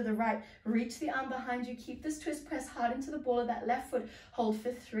edge of the right. Reach the arm behind you, keep this twist, press hard into the ball of that left foot. Hold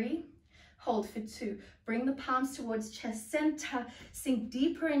for 3, hold for 2. Bring the palms towards chest center, sink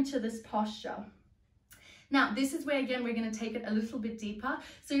deeper into this posture. Now, this is where, again, we're going to take it a little bit deeper.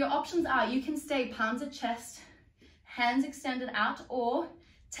 So your options are, you can stay palms at chest, hands extended out, or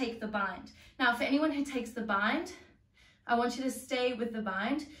take the bind. Now, for anyone who takes the bind, I want you to stay with the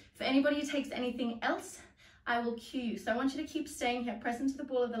bind. For anybody who takes anything else, I will cue you. So I want you to keep staying here. Press into the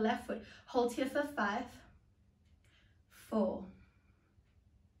ball of the left foot. Hold here for 5, 4,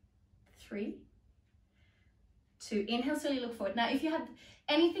 3, 2. Inhale, slowly look forward. Now, if you have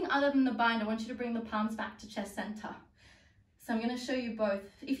anything other than the bind, I want you to bring the palms back to chest center. So I'm going to show you both.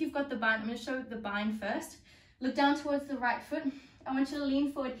 If you've got the bind, I'm going to show the bind first. Look down towards the right foot. I want you to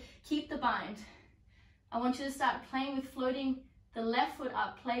lean forward, keep the bind. I want you to start playing with floating the left foot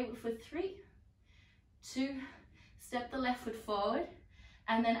up. Play for 3, 2, step the left foot forward.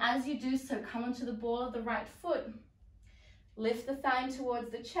 And then as you do so, come onto the ball of the right foot. Lift the thigh towards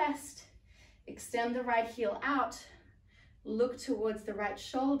the chest. Extend the right heel out. Look towards the right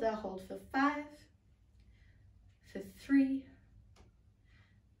shoulder. Hold for 5, for 3,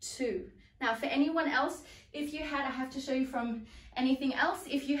 2. Now for anyone else, if you had, I have to show you from anything else,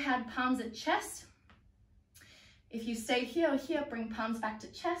 if you had palms at chest, if you stay here or here, bring palms back to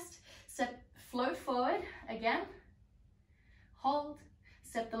chest, step, float forward, again, hold,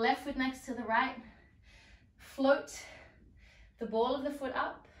 step the left foot next to the right, float the ball of the foot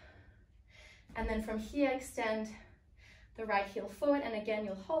up, and then from here, extend the right heel forward, and again,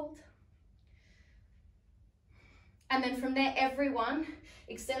 you'll hold. And then from there, everyone,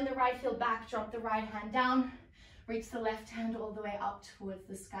 extend the right heel back, drop the right hand down, reach the left hand all the way up towards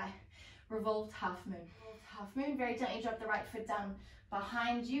the sky. Revolved half moon. Revolved half moon, very gently drop the right foot down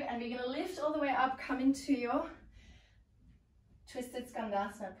behind you, and we're gonna lift all the way up, come into your twisted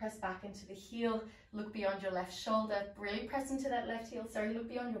skandasana, press back into the heel, look beyond your left shoulder, really press into that left heel, sorry, look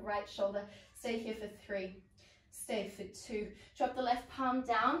beyond your right shoulder, stay here for 3, stay for 2, drop the left palm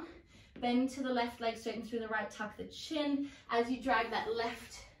down, bend to the left leg, straighten through the right, tuck the chin. As you drag that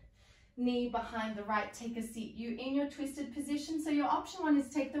left knee behind the right, take a seat. You in your twisted position. So your option 1 is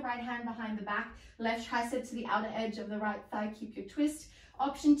take the right hand behind the back, left tricep to the outer edge of the right thigh, keep your twist.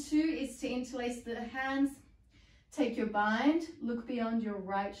 Option 2 is to interlace the hands, take your bind, look beyond your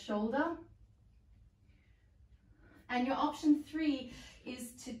right shoulder. And your option 3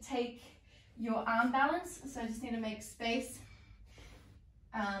 is to take your arm balance. So I just need to make space.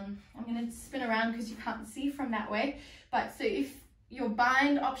 I'm going to spin around because you can't see from that way. But so if your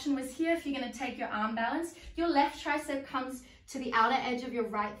bind option was here, if you're going to take your arm balance, your left tricep comes to the outer edge of your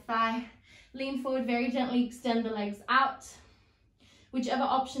right thigh. Lean forward, very gently extend the legs out. Whichever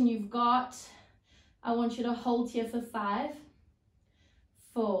option you've got, I want you to hold here for 5,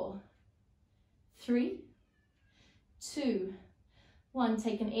 4, 3, 2, 1.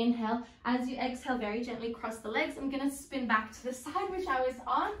 Take an inhale. As you exhale, very gently cross the legs. I'm going to spin back to the side, which I was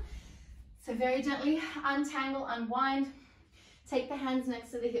on. So very gently untangle, unwind. Take the hands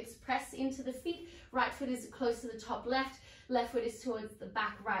next to the hips, press into the feet. Right foot is close to the top left, left foot is towards the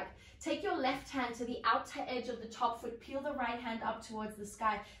back right. Take your left hand to the outer edge of the top foot, peel the right hand up towards the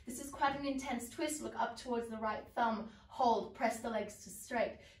sky. This is quite an intense twist. Look up towards the right thumb, hold, press the legs to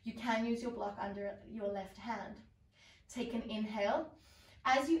straight. You can use your block under your left hand. Take an inhale.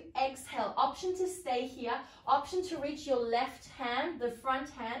 As you exhale, option to stay here, option to reach your left hand, the front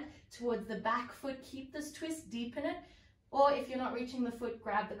hand, towards the back foot. Keep this twist, deepen it. Or if you're not reaching the foot,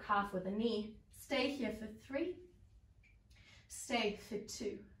 grab the calf or the knee. Stay here for 3. Stay for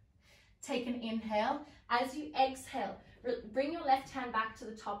 2. Take an inhale. As you exhale, bring your left hand back to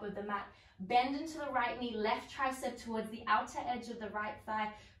the top of the mat. Bend into the right knee, left tricep towards the outer edge of the right thigh.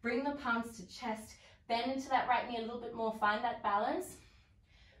 Bring the palms to chest. Bend into that right knee a little bit more. Find that balance.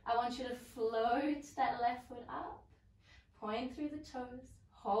 I want you to float that left foot up. Point through the toes.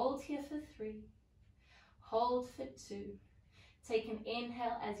 Hold here for 3. Hold for 2. Take an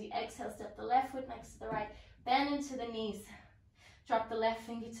inhale. As you exhale, step the left foot next to the right. Bend into the knees. Drop the left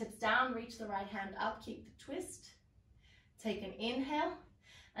fingertips down. Reach the right hand up. Keep the twist. Take an inhale.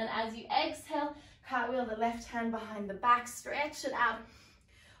 And as you exhale, cartwheel the left hand behind the back. Stretch it out.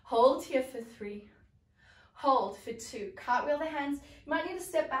 Hold here for 3. Hold for 2. Cartwheel the hands. You might need to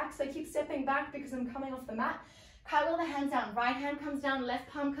step back, so keep stepping back because I'm coming off the mat. Cartwheel the hands down. Right hand comes down, left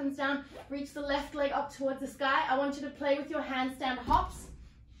palm comes down. Reach the left leg up towards the sky. I want you to play with your handstand hops.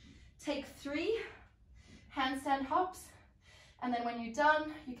 Take 3 handstand hops. And then when you're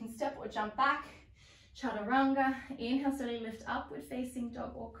done, you can step or jump back. Chaturanga. Inhale, slowly lift upward facing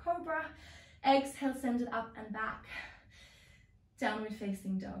dog or cobra. Exhale, send it up and back. Downward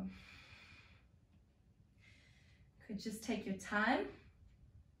facing dog. Could just take your time.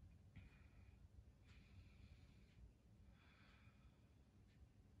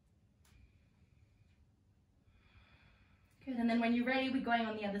 Good, and then when you're ready, we're going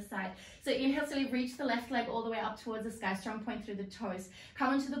on the other side. So inhale, slowly reach the left leg all the way up towards the sky, strong point through the toes.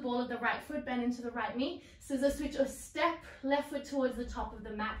 Come into the ball of the right foot, bend into the right knee. Scissor switch or step, left foot towards the top of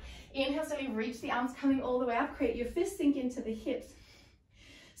the mat. Inhale, slowly reach the arms coming all the way up. Create your fist, sink into the hips.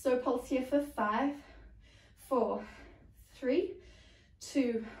 So pulse here for 5, 4, 3,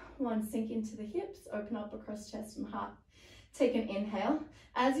 2, 1. Sink into the hips, open up across chest and heart. Take an inhale.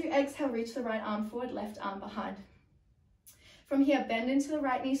 As you exhale, reach the right arm forward, left arm behind. From here, bend into the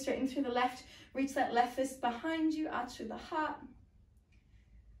right knee, straighten through the left, reach that left fist behind you, arch through the heart.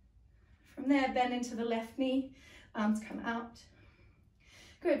 From there, bend into the left knee, arms come out.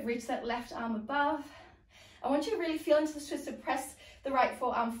 Good, reach that left arm above. I want you to really feel into this twist, so press the right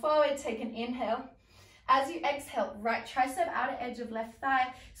forearm forward, take an inhale. As you exhale, right tricep, outer edge of left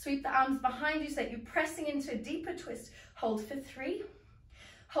thigh, sweep the arms behind you so that you're pressing into a deeper twist. Hold for 3.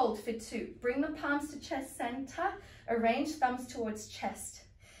 Hold for 2. Bring the palms to chest center. Arrange thumbs towards chest.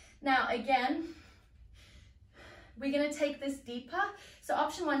 Now again, we're going to take this deeper. So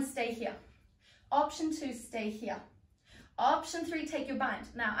option 1, stay here. Option 2, stay here. Option 3, take your bind.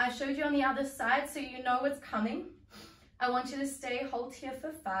 Now I showed you on the other side so you know what's coming. I want you to stay, hold here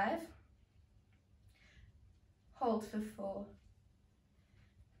for 5. Hold for 4,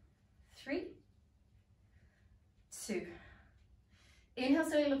 3, 2. Inhale,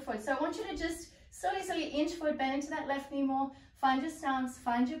 slowly look forward. So I want you to just slowly inch forward, bend into that left knee more. Find your stance,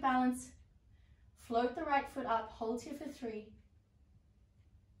 find your balance. Float the right foot up, hold here for 3,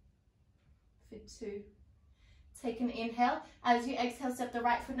 for 2. Take an inhale. As you exhale, step the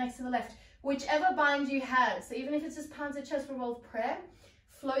right foot next to the left. Whichever bind you have, so even if it's just palms of chest revolve prayer,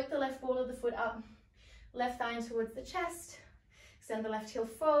 float the left ball of the foot up, left thigh in towards the chest, extend the left heel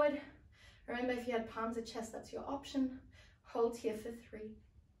forward. Remember, if you had palms of chest, that's your option. Hold here for 3.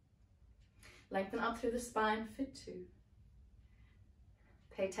 Lengthen up through the spine for 2.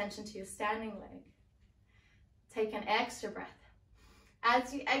 Pay attention to your standing leg. Take an extra breath.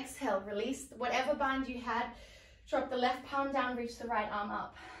 As you exhale, release whatever bind you had. Drop the left palm down, reach the right arm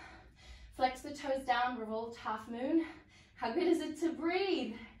up. Flex the toes down, revolved half moon. How good is it to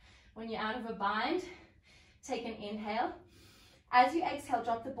breathe when you're out of a bind? Take an inhale. As you exhale,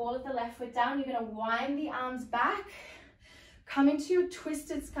 drop the ball of the left foot down. You're going to wind the arms back. Come into your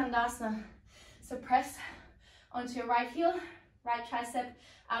twisted skandasana. So press onto your right heel, right tricep,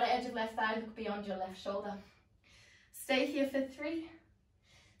 outer edge of left thigh, look beyond your left shoulder. Stay here for 3.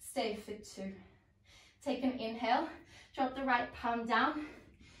 Stay for 2. Take an inhale. Drop the right palm down.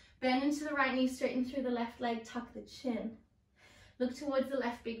 Bend into the right knee, straighten through the left leg, tuck the chin. Look towards the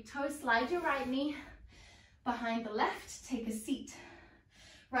left big toe, slide your right knee behind the left, take a seat.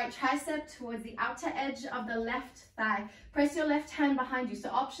 Right tricep towards the outer edge of the left thigh. Press your left hand behind you. So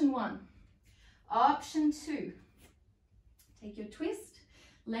option 1. Option 2. Take your twist,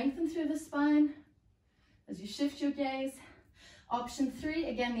 lengthen through the spine as you shift your gaze. Option 3,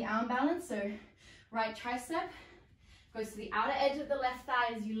 again the arm balance. So right tricep goes to the outer edge of the left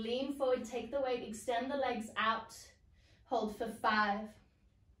thigh. As you lean forward, take the weight, extend the legs out. Hold for 5,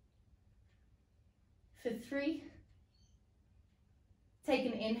 for 3. Take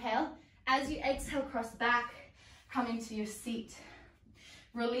an inhale. As you exhale, cross back, come into your seat.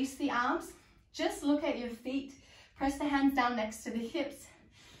 Release the arms. Just look at your feet. Press the hands down next to the hips.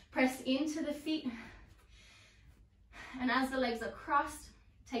 Press into the feet. And as the legs are crossed,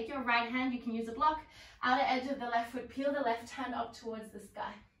 take your right hand, you can use a block, outer edge of the left foot, peel the left hand up towards the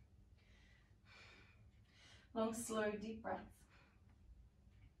sky. Long, slow, deep breaths.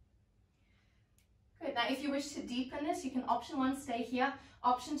 Good. Now, if you wish to deepen this, you can option 1, stay here.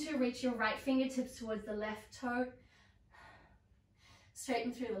 Option 2, reach your right fingertips towards the left toe.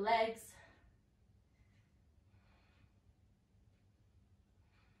 Straighten through the legs.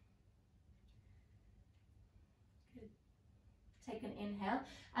 Good. Take an inhale.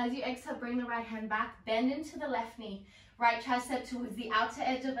 As you exhale, bring the right hand back, bend into the left knee. Right tricep towards the outer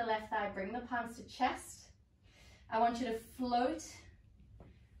edge of the left thigh. Bring the palms to chest. I want you to float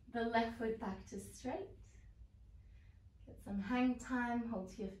the left foot back to straight. Get some hang time. Hold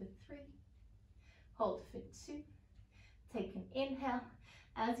here for 3. Hold for 2. Take an inhale.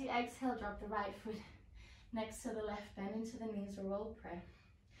 As you exhale, drop the right foot next to the left. Bend into the knees, roll prayer.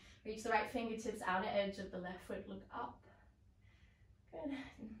 Reach the right fingertips, outer edge of the left foot. Look up. Good.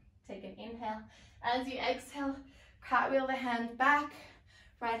 Take an inhale. As you exhale, cartwheel the hand back.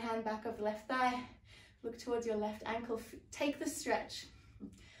 Right hand back of left thigh. Look towards your left ankle. Take the stretch.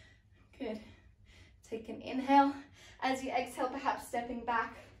 Good. Take an inhale. As you exhale, perhaps stepping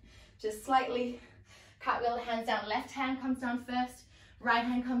back just slightly. Cartwheel the hands down. Left hand comes down first. Right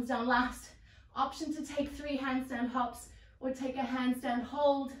hand comes down last. Option to take 3 handstand hops, or take a handstand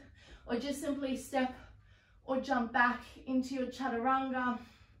hold, or just simply step or jump back into your chaturanga.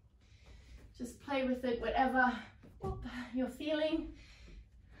 Just play with it, whatever you're feeling.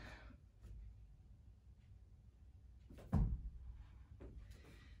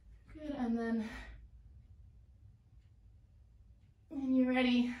 Good, and then when you're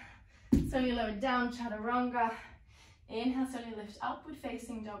ready, slowly lower down, chaturanga. Inhale, slowly lift upward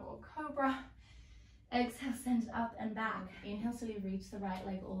facing dog or cobra. Exhale, send up and back. Inhale, slowly reach the right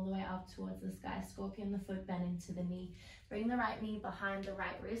leg all the way up towards the sky. Scorpion the foot, bend into the knee. Bring the right knee behind the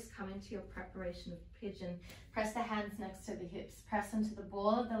right wrist. Come into your preparation of pigeon. Press the hands next to the hips. Press into the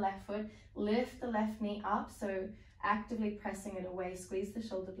ball of the left foot. Lift the left knee up, so actively pressing it away. Squeeze the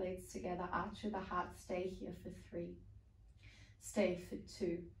shoulder blades together. Arch through the heart. Stay here for 3. Stay for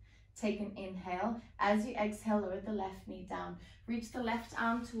 2. Take an inhale. As you exhale, lower the left knee down. Reach the left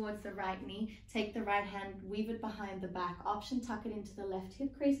arm towards the right knee. Take the right hand, weave it behind the back. Option, tuck it into the left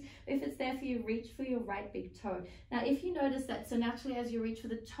hip crease. If it's there for you, reach for your right big toe. Now, if you notice that, so naturally as you reach for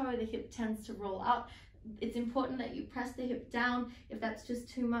the toe, the hip tends to roll out. It's important that you press the hip down. If that's just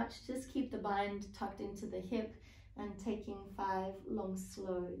too much, just keep the bind tucked into the hip and taking 5 long,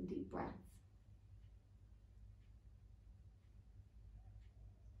 slow, deep breaths.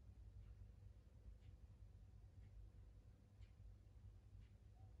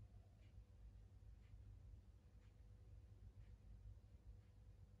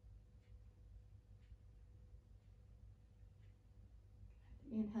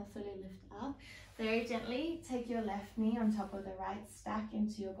 Inhale, slowly lift up. Very gently, take your left knee on top of the right, stack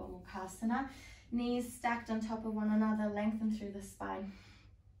into your Gomukhasana. Knees stacked on top of one another, lengthen through the spine.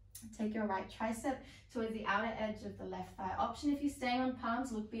 Take your right tricep towards the outer edge of the left thigh. Option, if you're staying on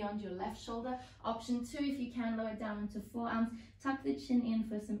palms, look beyond your left shoulder. Option 2, if you can, lower down into forearms. Tuck the chin in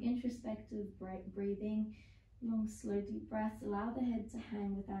for some introspective breathing. Long, slow, deep breaths. Allow the head to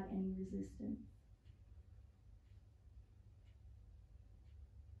hang without any resistance.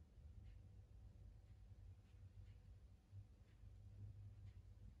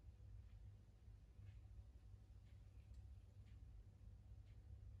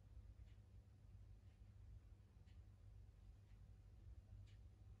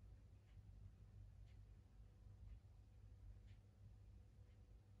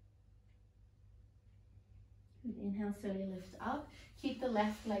 Good. Inhale, slowly lift up. Keep the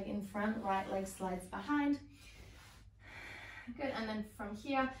left leg in front, right leg slides behind. Good, and then from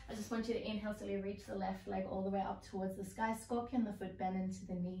here, I just want you to inhale, slowly reach the left leg all the way up towards the sky. Scorpion, the foot bend into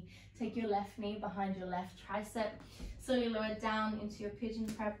the knee. Take your left knee behind your left tricep. Slowly lower down into your pigeon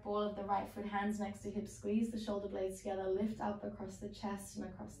prep, ball of the right foot, hands next to hip, squeeze the shoulder blades together, lift up across the chest and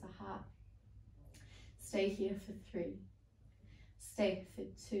across the heart. Stay here for 3. Stay for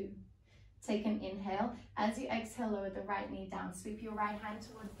 2. Take an inhale. As you exhale, lower the right knee down. Sweep your right hand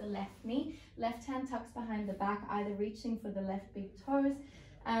towards the left knee. Left hand tucks behind the back, either reaching for the left big toes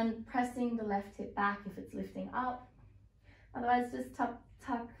and pressing the left hip back if it's lifting up. Otherwise, just tuck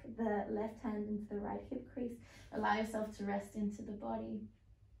the left hand into the right hip crease. Allow yourself to rest into the body.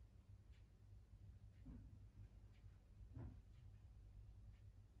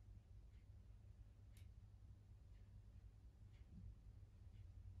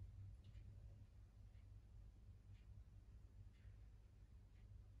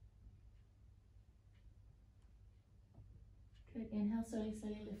 Good. Inhale, slowly,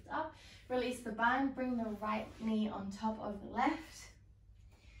 slowly lift up. Release the bind. Bring the right knee on top of the left.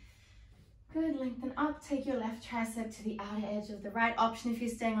 Good. Lengthen up. Take your left tricep to the outer edge of the right. Option, if you're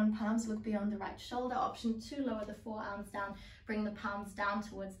staying on palms, look beyond the right shoulder. Option 2, lower the forearms down. Bring the palms down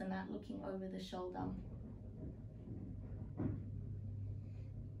towards the mat, looking over the shoulder.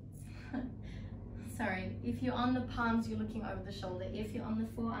 Sorry. If you're on the palms, you're looking over the shoulder. If you're on the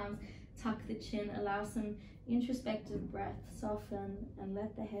forearms, tuck the chin. Allow some introspective breath. Soften and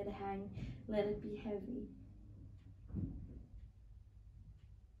let the head hang. Let it be heavy.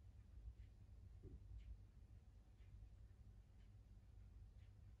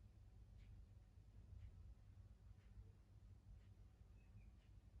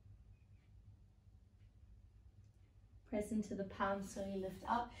 Press into the palms, slowly lift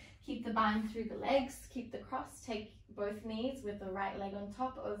up. Keep the bind through the legs. Keep the cross. Take both knees with the right leg on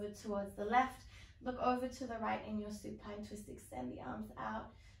top over towards the left. Look over to the right in your supine twist. Extend the arms out.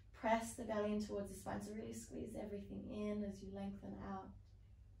 Press the belly in towards the spine. So really squeeze everything in as you lengthen out.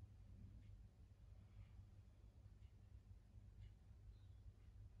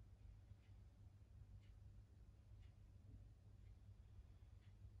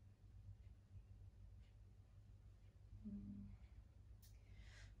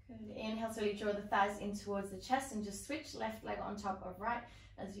 Good. Inhale, slowly draw the thighs in towards the chest and just switch left leg on top of right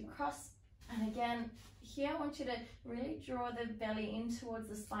as you cross. And again, here I want you to really draw the belly in towards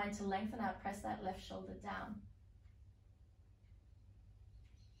the spine to lengthen out. Press that left shoulder down.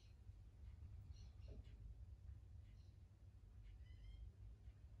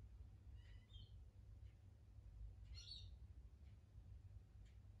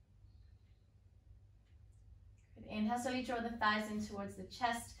 Good. Inhale, slowly draw the thighs in towards the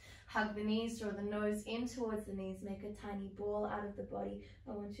chest. Hug the knees, draw the nose in towards the knees. Make a tiny ball out of the body.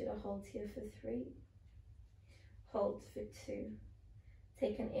 I want you to hold here for 3. Hold for 2.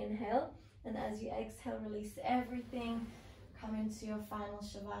 Take an inhale. And as you exhale, release everything. Come into your final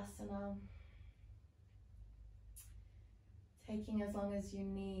Shavasana. Taking as long as you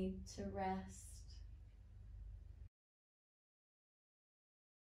need to rest.